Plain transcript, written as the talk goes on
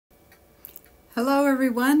Hello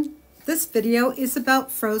everyone, this video is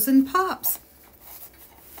about frozen pops.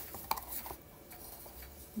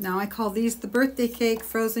 Now I call these the birthday cake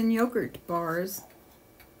frozen yogurt bars.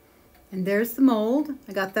 And there's the mold.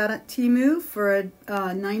 I got that at Temu for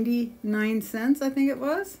 99 cents, I think it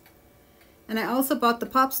was. And I also bought the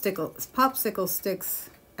popsicle sticks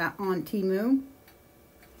on Temu.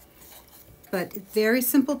 But it's very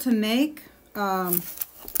simple to make.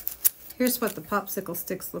 Here's what the popsicle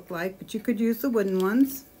sticks look like, but you could use the wooden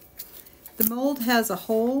ones. The mold has a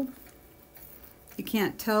hole. You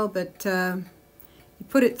can't tell, but you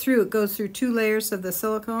put it through. It goes through 2 layers of the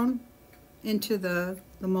silicone into the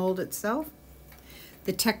mold itself.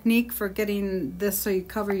 The technique for getting this so you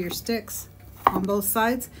cover your sticks on both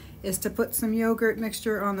sides is to put some yogurt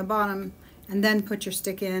mixture on the bottom and then put your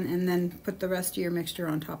stick in and then put the rest of your mixture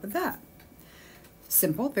on top of that.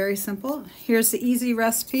 Simple, very simple. Here's the easy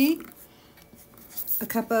recipe. A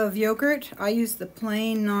cup of yogurt. I use the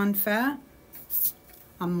plain non-fat.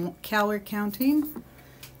 I'm calorie counting.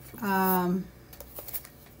 I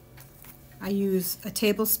use a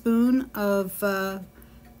tablespoon of the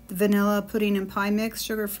vanilla pudding and pie mix,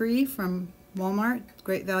 sugar-free, from Walmart.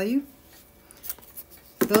 Great value.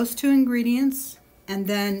 Those 2 ingredients. And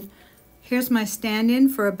then here's my stand-in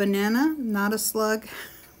for a banana, not a slug.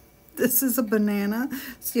 This is a banana,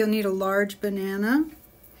 so you'll need a large banana.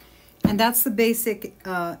 And that's the basic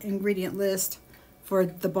ingredient list for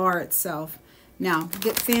the bar itself. Now,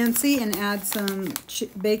 get fancy and add some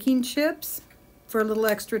baking chips for a little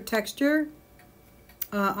extra texture.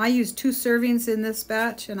 I use 2 servings in this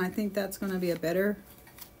batch, and I think that's going to be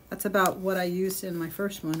that's about what I used in my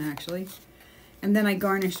first one, actually. And then I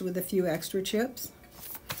garnished with a few extra chips.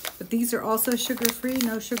 But these are also sugar-free,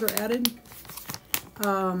 no sugar added.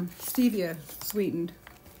 Stevia sweetened.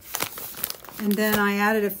 And then I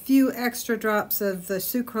added a few extra drops of the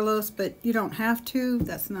sucralose, but you don't have to.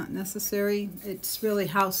 That's not necessary. It's really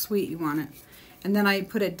how sweet you want it. And then I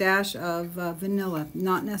put a dash of vanilla.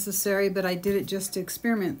 Not necessary, but I did it just to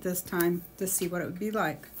experiment this time to see what it would be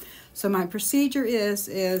like. So my procedure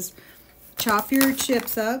is chop your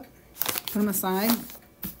chips up, put them aside,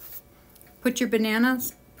 put your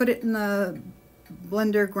bananas, put it in the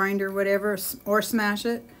blender, grinder, whatever, or smash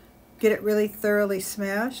it. Get it really thoroughly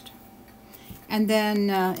smashed. And then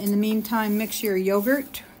in the meantime, mix your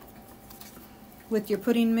yogurt with your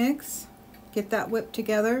pudding mix. Get that whipped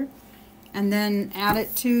together. And then add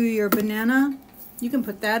it to your banana. You can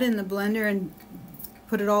put that in the blender and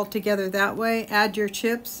put it all together that way. Add your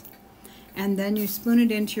chips. And then you spoon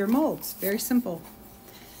it into your molds. Very simple.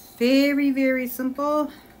 Very, very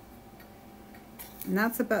simple. And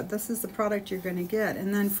this is the product you're going to get.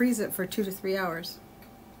 And then freeze it for 2 to 3 hours.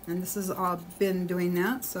 And this has all been doing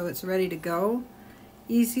that, so it's ready to go.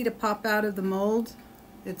 Easy to pop out of the mold.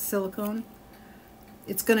 It's silicone.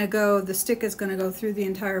 It's going to go, the stick is going to go through the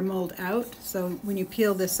entire mold out. So when you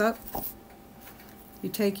peel this up, you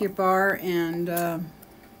take your bar and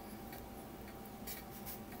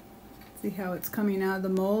see how it's coming out of the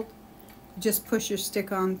mold? Just push your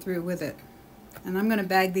stick on through with it. And I'm going to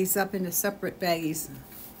bag these up into separate baggies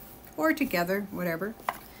or together, whatever.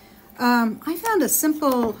 I found a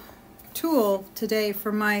simple tool today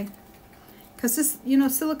for because this,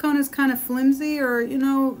 silicone is kind of flimsy, or,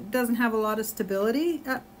 doesn't have a lot of stability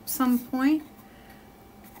at some point,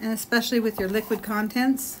 and especially with your liquid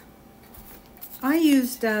contents. I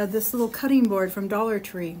used this little cutting board from Dollar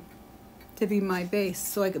Tree to be my base,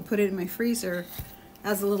 so I could put it in my freezer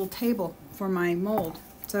as a little table for my mold.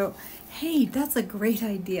 So, hey, that's a great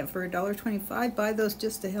idea for $1.25. Buy those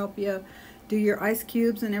just to help you do your ice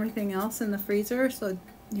cubes and everything else in the freezer, so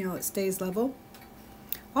it stays level.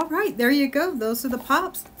 All right, there you go. Those are the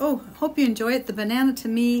pops. Oh, hope you enjoy it. The banana, to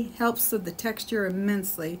me, helps with the texture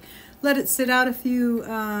immensely. Let it sit out a few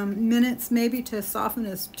minutes, maybe, to soften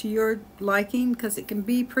it to your liking, because it can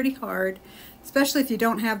be pretty hard, especially if you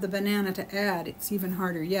don't have the banana to add. It's even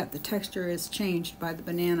harder yet. The texture is changed by the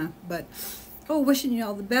banana. But wishing you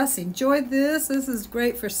all the best. Enjoy this. This is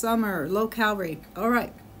great for summer, low calorie. All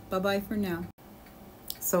right. Bye-bye for now.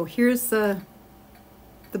 So here's the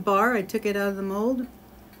bar. I took it out of the mold.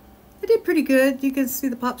 I did pretty good. You can see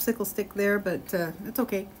the popsicle stick there, but it's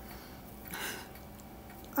okay.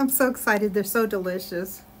 I'm so excited. They're so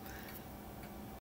delicious.